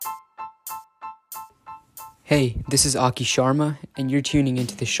Hey, this is Akki Sharma, and you're tuning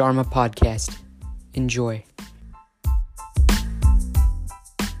into the Sharma Podcast. Enjoy.